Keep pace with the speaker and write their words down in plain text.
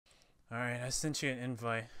Alright, I sent you an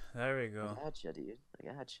invite. There we go. I got you, dude. I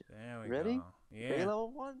got you. There we Ready? go. Yeah. Ready,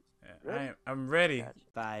 level 1? Yeah, Ready? I'm ready.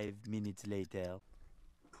 5 minutes later.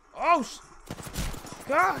 Oh,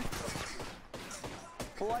 God!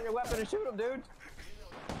 Pull out your weapon and shoot him, dude.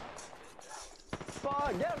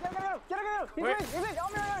 Fuck! Get him! Get him! Get him! Get him! He's Wait. in! He's in! Oh,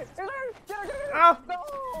 man! He's in! Get him! Get him! Oh! No!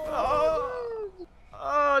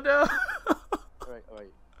 Oh no! Alright.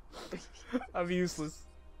 I'm useless.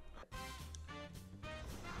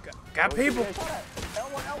 Got people!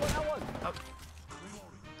 L1, L1. Oh.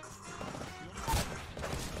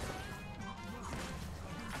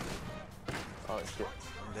 Oh shit.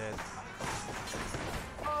 I'm dead.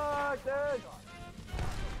 Fuck, dude!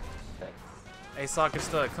 Okay. Hey, Soccer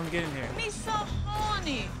Stud, come get in here. Me so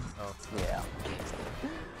horny. Oh. Yeah.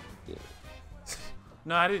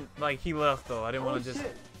 No, I didn't. Like, he left though. I didn't want to just.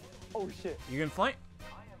 Shit. Oh shit. You can flank?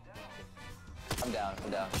 I'm down.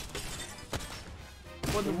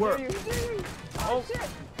 What the work? Oh shit!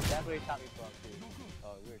 That's where he shot me from, too.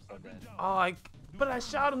 Oh, we were so dead. Oh, but I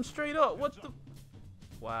shot him straight up. What the?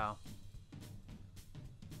 Wow.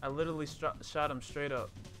 I literally shot him straight up.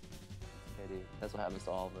 Okay, dude. That's what happens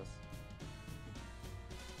to all of us.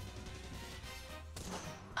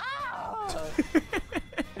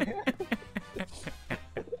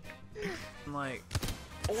 I'm like,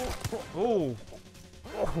 oh.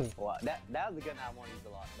 Wow, that was a gun I want to use a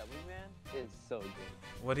lot. That wingman is so good.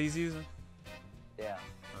 What he's using? Yeah.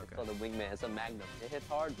 It's Okay. called the wingman. It's a magnum. It hits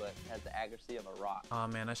hard, but has the accuracy of a rock. Oh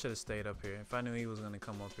man, I should have stayed up here. If I knew he was gonna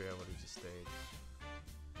come up here, I would have just stayed.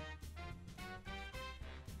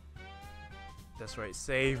 That's right,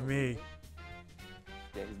 save me.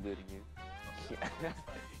 Yeah, he's looting you.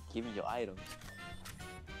 Give me your items.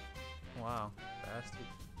 Wow, bastard.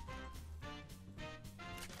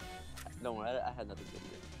 Don't worry, I had nothing to do.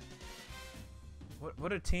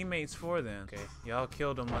 What are teammates for then? Okay, y'all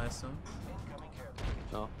killed him last time.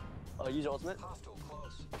 No. Oh, use your ultimate?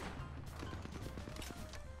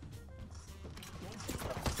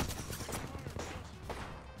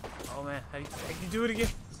 Oh man, how you do it again?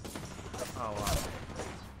 Oh wow.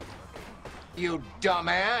 You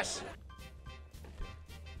dumbass!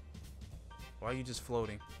 Why are you just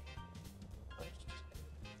floating?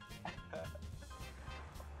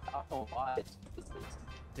 Oh, why?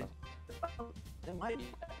 Did- It might be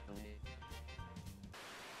actually.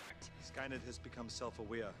 Skynet has become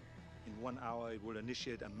self-aware. In 1 hour, it will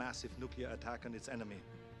initiate a massive nuclear attack on its enemy.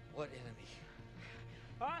 What enemy?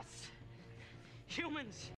 Us.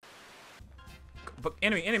 Humans. But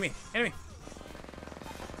enemy!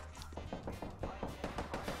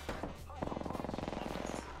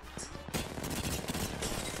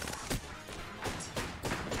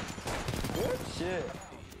 Good shit.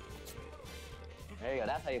 There you go.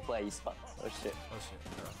 That's how you play. You spot. Oh shit. Oh shit.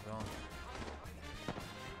 Go on.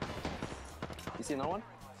 You see another one?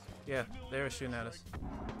 Yeah, they were shooting at us.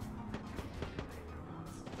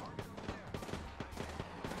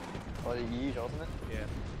 Oh, did you use your ultimate? Yeah.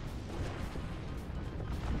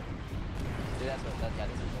 Dude, that's what.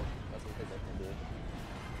 That's simple. That's what they can do.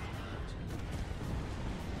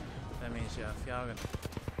 That means yeah, if y'all gonna.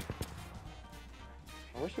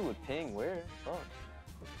 I wish you would ping where. Oh.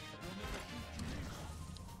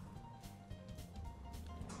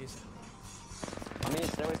 I mean,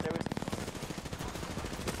 stairways.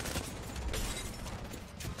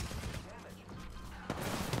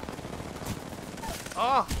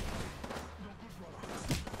 Oh!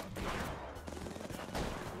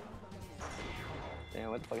 Damn,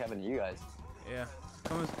 what the fuck happened to you guys? Yeah.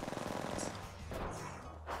 Come on.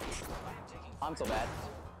 I'm so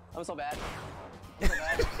bad.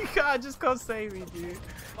 God, just come save me, dude.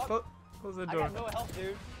 Close the I door. got no health,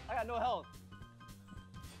 dude. I got no health.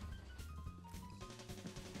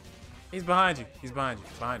 He's behind you. He's coming.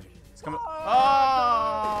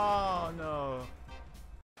 Oh no.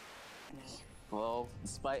 Well,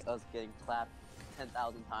 despite us getting clapped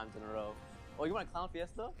 10,000 times in a row. Oh, you want a Clown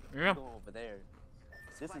Fiesta? Yeah. Go over there.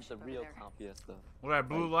 This is the real Clown Fiesta. What that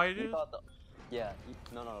blue light is? Yeah,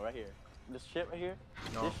 no, right here. This ship right here,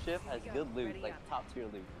 No. This ship has good loot, like top tier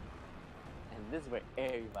loot. And this is where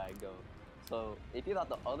everybody goes. So, if you thought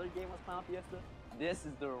the other game was Clown Fiesta, this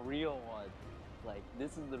is the real one. Like,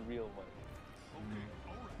 this is the real one.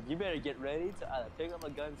 You better get ready to either pick up a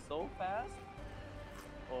gun so fast,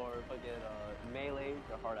 or fucking melee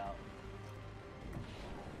your heart out.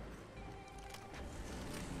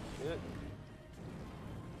 Shit.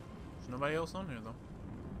 There's nobody else on here though.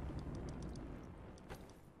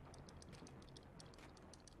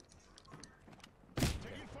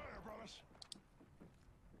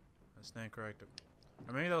 Stand corrected.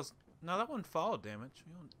 Or maybe that was no, that wasn't fall damage.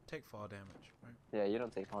 You don't take fall damage, right? Yeah, you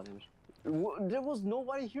don't take fall damage. There was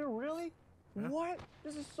nobody here, really? Yeah. What?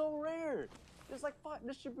 This is so rare. There's like five.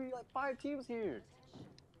 There should be like 5 teams here.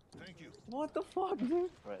 Thank you. What the fuck, dude? All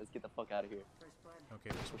right, let's get the fuck out of here. Okay,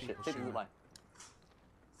 there's Oh shit! people Take the shooting. line.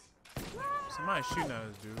 Somebody's shooting at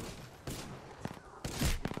us, dude.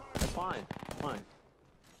 That's fine. Fine.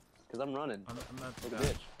 Cause I'm running. I'm not Like a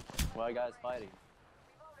bitch. Why are guys fighting?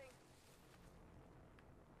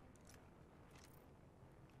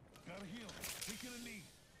 Gotta heal. Taking a knee.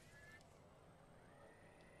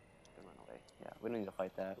 Run away. Yeah, we don't need to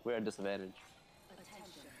fight that. We're at a disadvantage.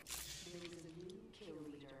 Attention. There is a new kill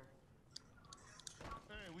leader.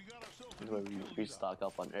 Hey, we got ourselves This is a where new we kill leader. restock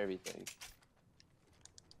up on everything.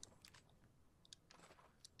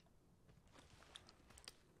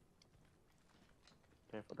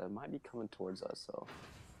 Careful, that might be coming towards us, so.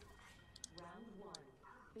 Round 1.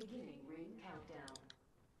 Beginning ring countdown.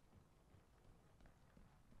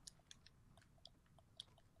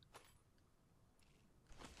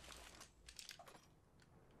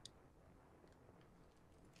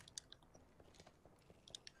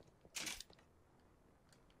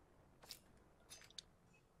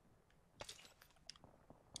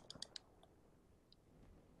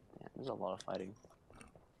 Yeah, there's a lot of fighting.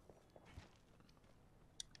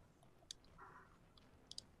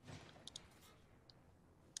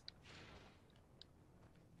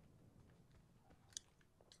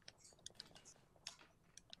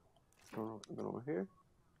 Going over here?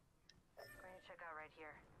 Going to check out right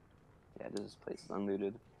here. Yeah, this place is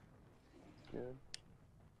unlooted. Good.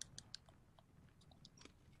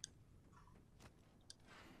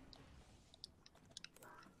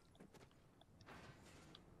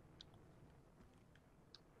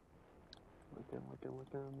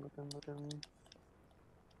 Looking.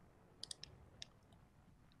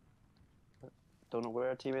 Don't know where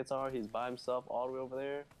our teammates are. He's by himself all the way over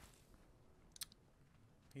there.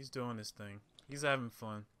 He's doing his thing. He's having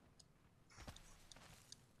fun.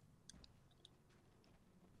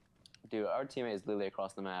 Dude, our teammate is literally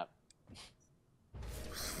across the map.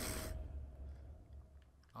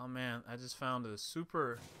 Oh man, I just found a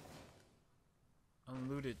super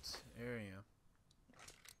unlooted area.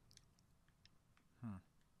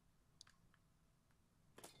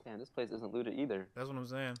 Damn, this place isn't looted either. That's what I'm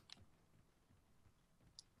saying.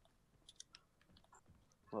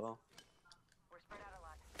 Well, We're spread out a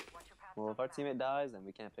lot. Watch your path. if our teammate dies, then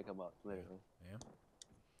we can't pick him up, literally. Yeah.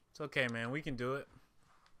 It's okay, man. We can do it.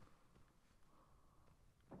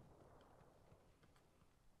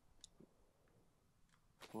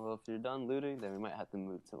 Well, if you're done looting, then we might have to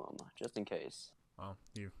move to him, just in case. Oh,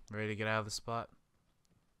 you ready to get out of the spot?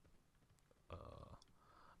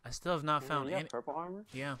 I still have not found you have any. purple armor?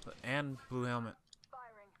 Yeah, and blue helmet.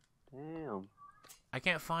 Firing. Damn. I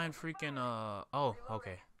can't find freaking oh,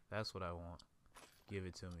 okay. That's what I want. Give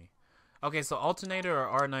it to me. Okay, so alternator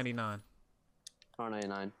or R99?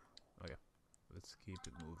 R99. Okay. Let's keep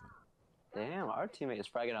it moving. Damn, our teammate is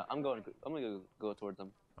fragging out. I'm gonna go towards them.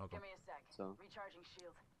 Okay. Give me a sec. So Recharging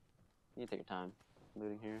shield. you take your time.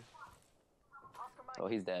 Looting here. Oscar Mike. Oh,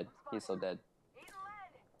 he's dead. He's so dead. Eating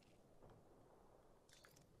lead.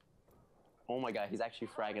 Oh my god, he's actually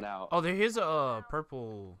fragging out. Oh, there is a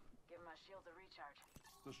purple. Give my shield a recharge.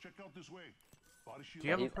 Let's check out this way. Body shield. Do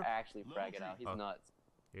you have a He's purple? actually fragging out. He's Oh. nuts.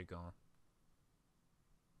 You're gone.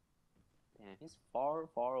 Damn, he's far,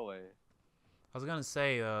 far away. I was gonna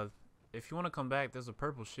say, if you want to come back, there's a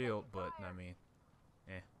purple shield, but I mean,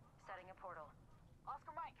 Setting a portal.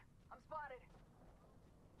 Oscar Mike, I'm spotted.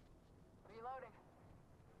 Reloading.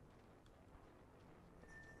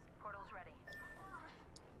 Portal's ready.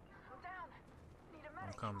 I'm down. Need a I'm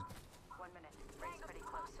medic. coming. 1 minute. Rings pretty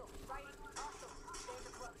close. Right. Awesome. Stay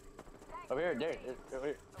close. Thanks. Over here, there, over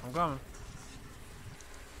here. I'm coming.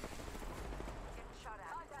 Getting shot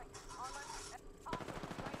at. Contact. On my. Awesome.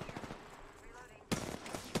 Right here. Reloading.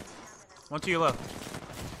 One to your left.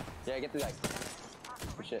 Yeah, get through that.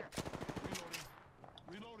 Awesome. Shit.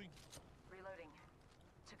 Reloading. Reloading.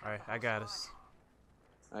 Took out All right, the I whole got squad. us.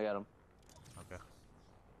 I got him. Okay.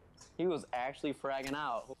 He was actually fragging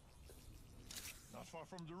out. Not far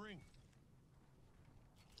from the ring.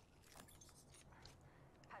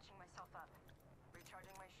 Patching myself up.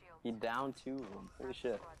 Recharging my shield. He downed 2 of them. Holy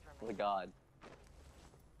shit. What a god.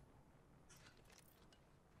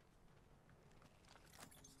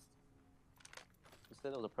 You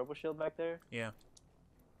said there was a purple shield back there? Yeah.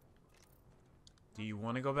 Do you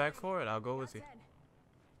want to go back for it? I'll go with you.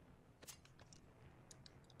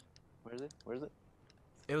 Where is it? Where is it?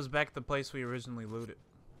 It was back at the place we originally looted.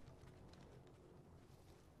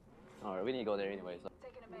 Alright, we need to go there anyway. So.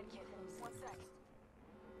 Taking a med kit. 1 sec.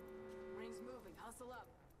 Rings moving. Hustle up.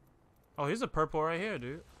 Oh, here's a purple right here,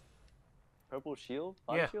 dude. purple shield?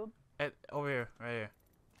 Body Yeah. shield? Over here, right here.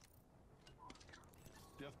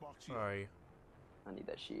 Death box Where here. are you? I need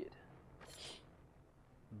that shield.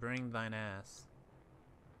 Bring thine ass.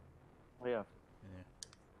 Oh yeah. In there.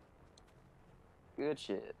 Good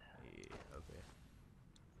shit. Yeah, okay.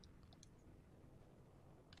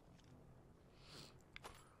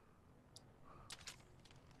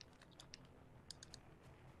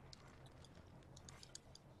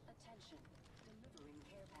 Attention. Delivering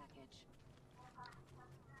care package.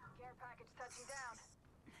 Care package touching down.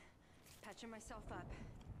 Patching myself up.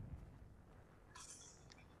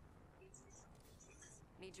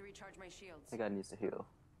 Need to recharge my shields. That guy needs to heal.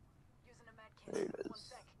 Using a med kit. There it One is.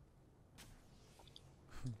 sec.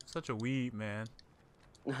 Such a weed, man.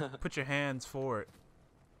 Put your hands for it.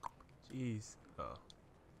 Jeez. Oh.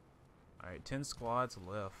 Alright, 10 squads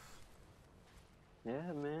left.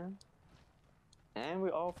 Yeah, man. And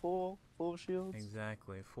we're all full shields.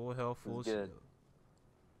 Exactly. Full health, full That's good. shield.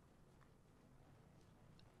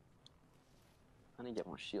 I need to get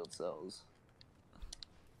more shield cells.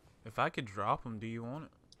 If I could drop them, do you want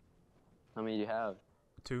it? How many do you have?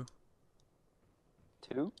 2?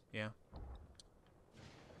 2? Yeah.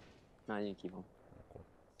 No, you can keep them. Cool.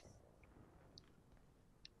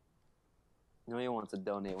 You know you want to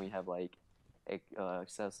donate when you have like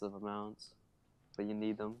excessive amounts, but you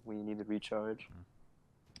need them when you need to recharge.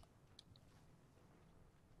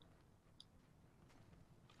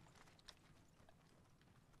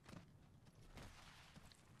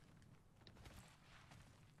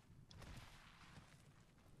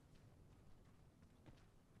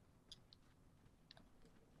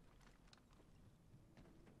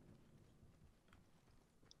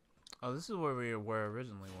 Oh, this is where we were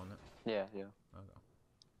originally, wasn't it? Yeah, yeah. Okay.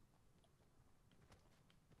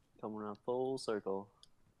 Come around full circle.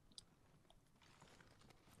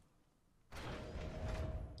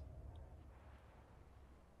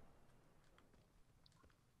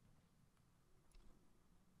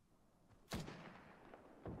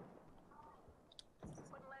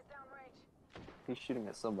 Putting less downrange. He's shooting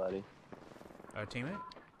at somebody. Our teammate?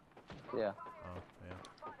 Yeah. Oh, yeah.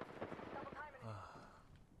 Double timing it.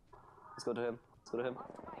 Let's go to him. Let's go to him. Off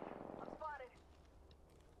the mic. I'm spotted.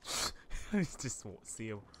 He's just see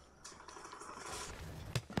him.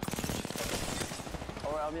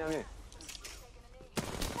 Oh, on me, on me. Taking a knee.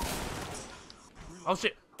 Oh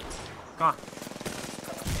shit! Come on.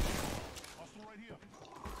 Hostile right here.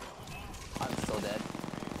 I'm so dead.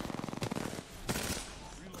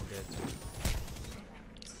 Dead.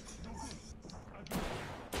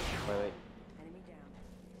 Wait. Enemy down.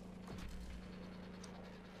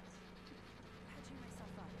 Patching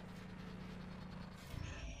myself up.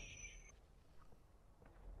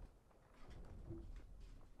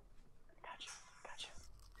 Gotcha.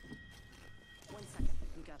 1 second.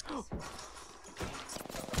 We got this.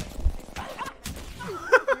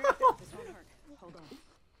 This won't hurt. Hold on.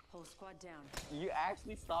 Whole squad down. You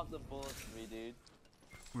actually stopped the bullets for me, dude.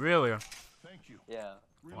 Really? Thank you. Yeah.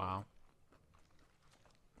 Wow.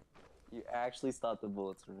 You actually stopped the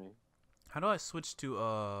bullets for me. How do I switch to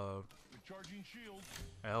Recharging shields.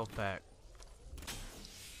 a health pack?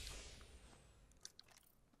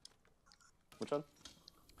 Which one?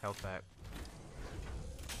 Health pack.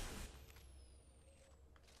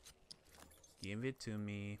 Give it to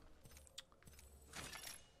me.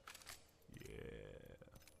 Yeah.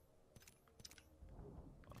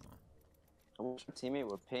 I wish my teammate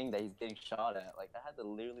would ping that he's getting shot at. Like, I had to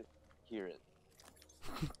literally hear it.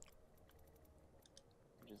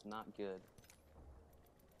 Which is not good.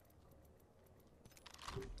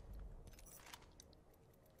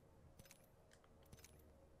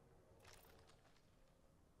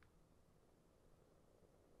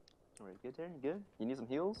 Alright, good there? You good? You need some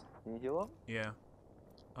heals? You need heal up? Yeah.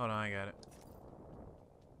 Hold on, I got it.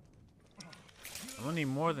 I'm gonna need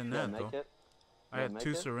more than that though. Medkit? I Yeah, had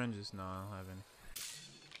 2 medkit? syringes. No, I don't have any.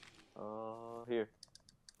 Here.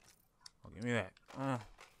 Oh, give me that.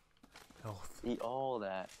 Health. Eat all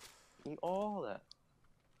that. Eat all that.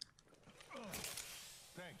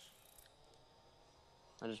 Thanks.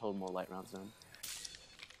 I just hold more light rounds then.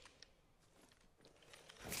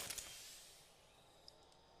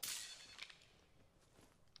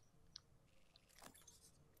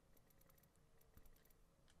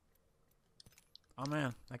 Oh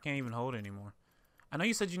man, I can't even hold anymore. I know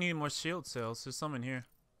you said you needed more shield cells. There's some in here.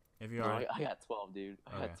 If you No, are. I got 12, dude.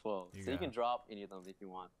 I Okay, got 12. you So you got can it. drop any of them if you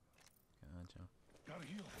want. Gotcha. Gotta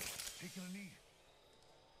heal. Taking a knee.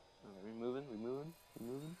 Alright, we moving.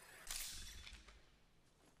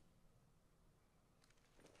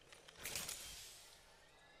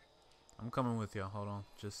 I'm coming with y'all. Hold on.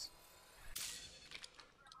 Just.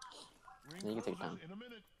 Ring Yeah, you can take your time. In a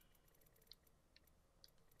minute.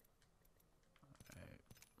 Alright.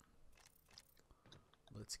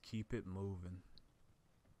 Let's keep it moving.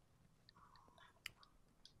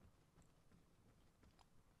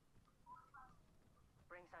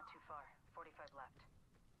 Ring's not too far. 45 left.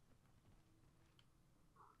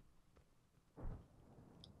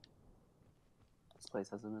 This place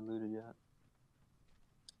hasn't been looted yet.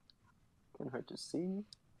 Couldn't hurt to see.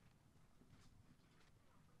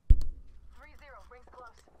 3-0. Rings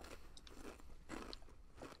close.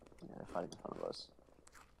 Yeah, they're fighting in front of us.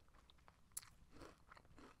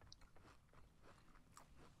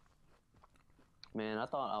 Man, I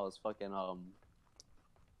thought I was fucking I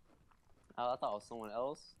thought I was someone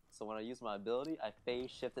else. So when I used my ability, I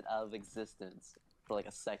phase shifted out of existence for like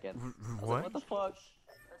a second. I was like, What? what the fuck?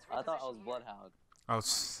 Let's I thought I was reposition here. Bloodhound. Oh, I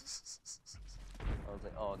was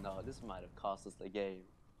like, oh no, this might have cost us the game,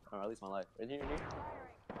 or at least my life. In here, in here.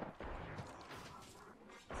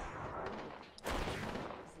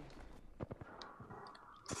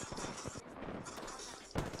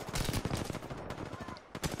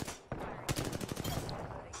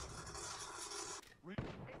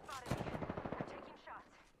 They spotted me. I'm taking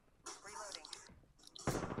shots. Reloading.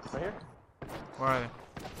 Right here. where are they?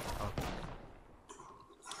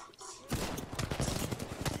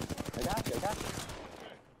 I got you. I got you. Okay,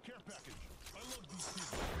 care package. I love these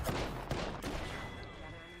people.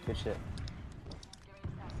 Good shit.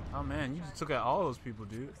 Oh man, you just took out all those people,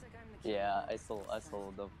 dude. Yeah, I sold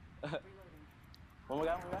them. One more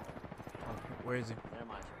guy. Okay, where is he? Never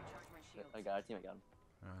mind. I got our teammate got him.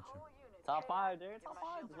 Gotcha. Whole unit. Top 5, dude. Top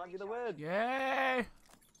 5. This might be the win. Yay!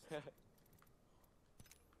 Using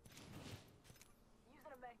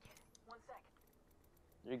a med kit. 1 sec.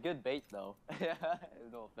 You're good bait though.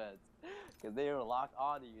 No offense, because they were locked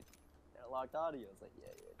onto you. They're locked onto you. I was like,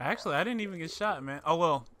 yeah. Actually, I didn't even get shot, man. Oh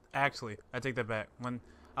well, actually, I take that back. When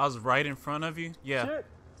I was right in front of you, yeah. Shit!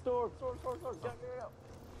 Storm! Go. Round 3.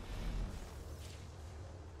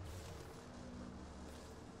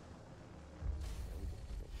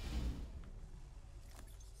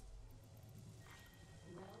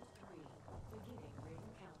 Beginning ring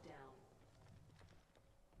countdown.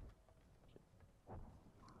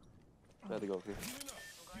 I had to go over here.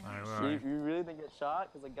 Alright, where are You, you? you really didn't get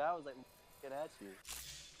shot? Because the guy was like, get at you.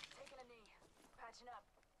 Taking a knee. Patching up.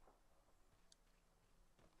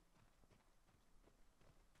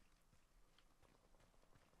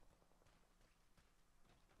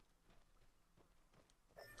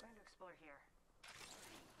 Going to explore here.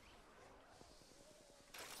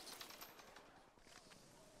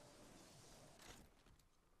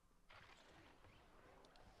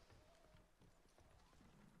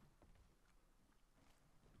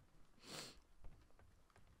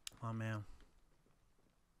 Oh man.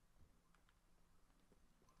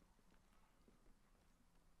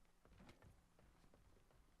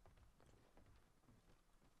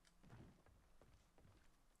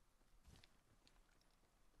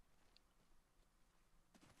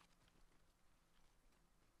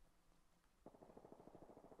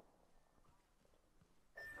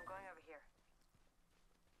 I'm going over here.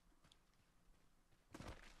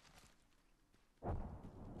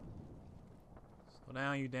 Slow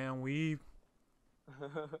down, you damn weeb.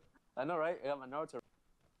 I know, right? I got my Naruto.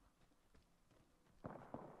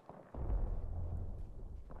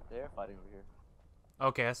 They're fighting over here.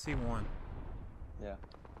 Okay, I see one. Yeah.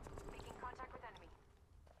 Making contact with enemy.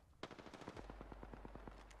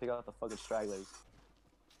 Pick out the fucking stragglers.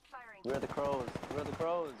 Firing. Where are the crows? Where are the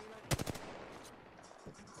crows?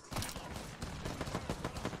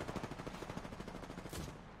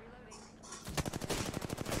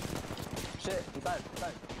 Shit, inside.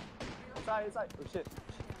 Oh shit.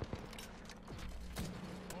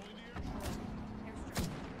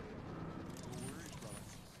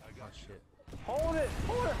 Oh shit. Hold it,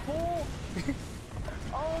 fool!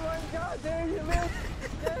 Oh my god, there you missed!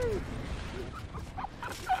 Dang!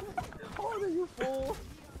 Hold it, you fool!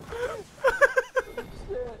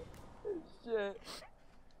 Shit.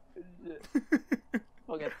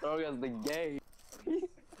 Fucking throwing us the game.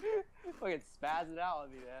 Fucking spazzing out on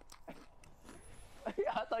me, man.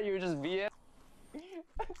 I thought you were just BS.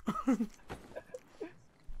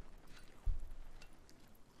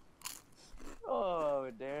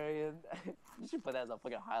 Oh, Darian. You should put that as a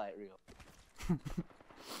fucking highlight reel.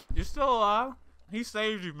 You're still alive. He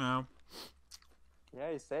saved you, man.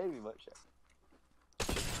 Yeah, he saved me, but shit.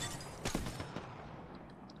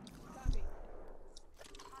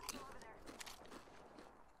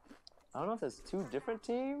 I don't know if there's 2 different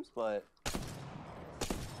teams, but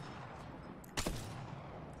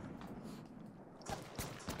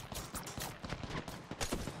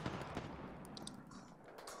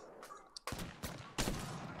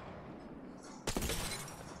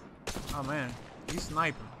Oh man, he's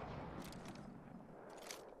sniping.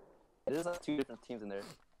 There's like 2 different teams in there.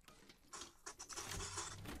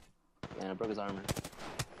 Yeah, I broke his armor.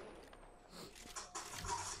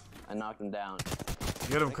 I knocked him down.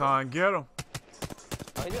 Get him, Khan. Get him.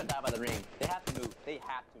 Oh, he's gonna die by the ring. They have to move. They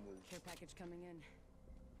have to move. Care package coming in.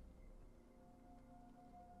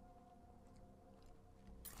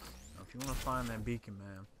 If you want to find that beacon,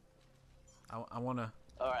 man, I want to.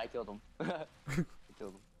 Alright, I killed him. I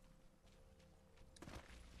killed him.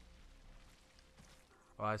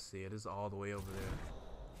 Oh, I see it. It's all the way over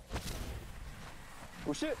there.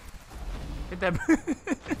 Oh shit! Hit that.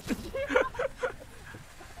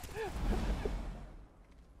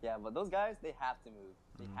 Yeah, but those guys, they have to move.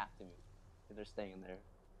 They have to move. If they're staying in there.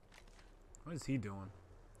 What is he doing?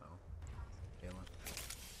 Oh, Galen.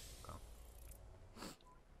 Go.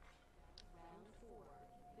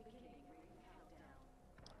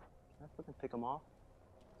 Can I fucking pick him off?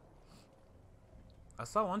 I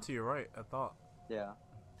saw one to your right. I thought. Yeah.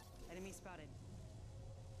 Enemy spotted.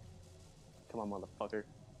 Come on, motherfucker.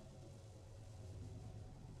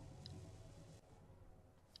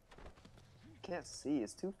 Can't see.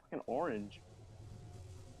 It's too fucking orange.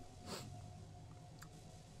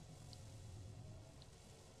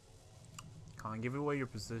 Khan, give away your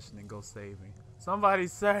position and go save me. Somebody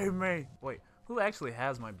save me! Wait, who actually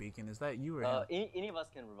has my beacon? Is that you or him? Any of us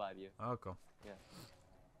can revive you. Okay.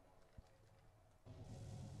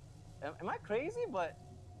 Yeah. Am I crazy? But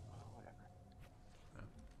whatever.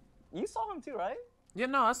 Yeah. You saw him too, right? Yeah,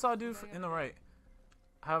 no, I saw a dude in the right.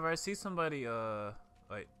 However, I see somebody,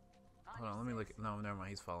 like, hold on, let me look. No, never mind.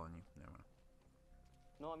 He's following you. Never mind.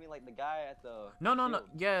 No, I mean like the guy at the. No. field.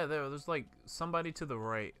 Yeah, there's like somebody to the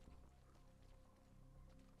right.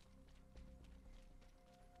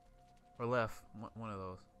 Or left. One of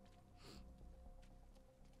those.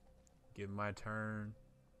 Give my turn.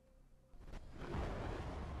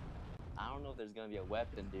 I don't know if there's gonna be a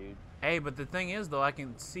weapon, dude. Hey, but the thing is, though, I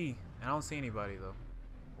can see. I don't see anybody, though.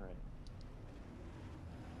 Alright.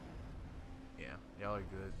 Yeah, y'all are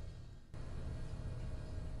good.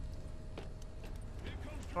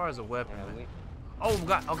 As far as a weapon, Yeah, man. Oh,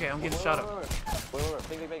 God. Okay, I'm getting shot up. Wait.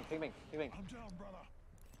 Ping. I'm down, brother.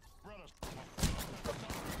 Brother.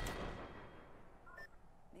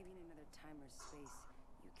 Maybe in another time or space,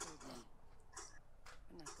 you killed me.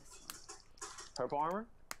 But not this one. Purple armor?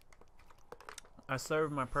 I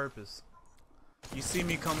served my purpose. You see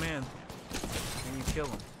me come in, and you kill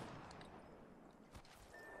him.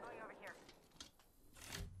 Going over here.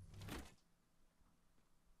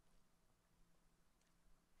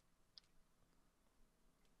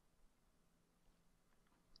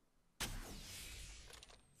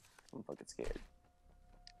 I'm fucking scared.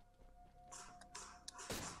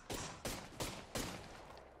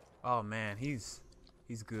 Oh man, he's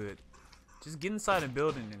good. Just get inside the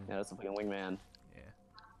building and Yeah, that's a fucking wingman. yeah.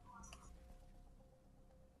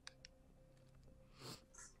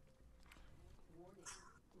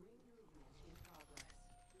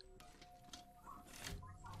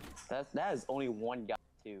 That is only one guy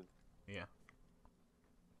too. Yeah.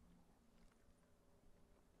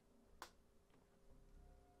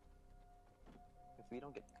 If we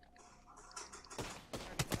don't get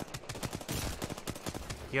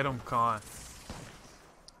Get him, Khan.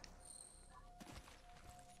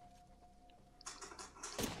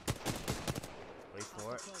 Wait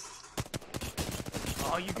for it.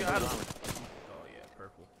 Oh, you got him. Oh yeah,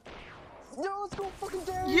 purple. Yo, let's go fucking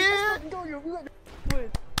down. Yeah. Let's fucking go, yo. We got your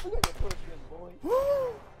win. We got your first win, boy.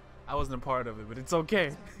 I wasn't a part of it, but it's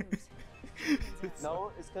okay.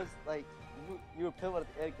 No, it's because like you were pivotal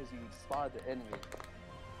at the end because you spotted the enemy.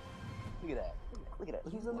 Look at that. Look at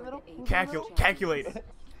that. Who's in the middle? Who's in the middle? Calculate it.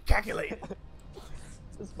 Calculate it.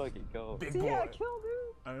 Let's fucking go. Big See, boy. I killed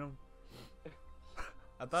dude. I know.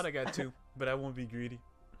 I thought I got 2, but I won't be greedy.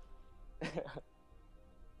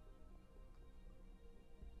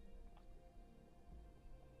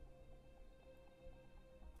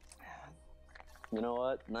 You know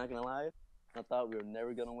what? Not gonna lie, I thought we were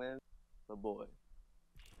never gonna win, but boy,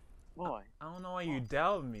 I don't know why you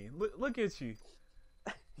doubted me. Look at you.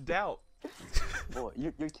 Doubt. boy,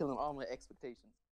 you're killing all my expectations.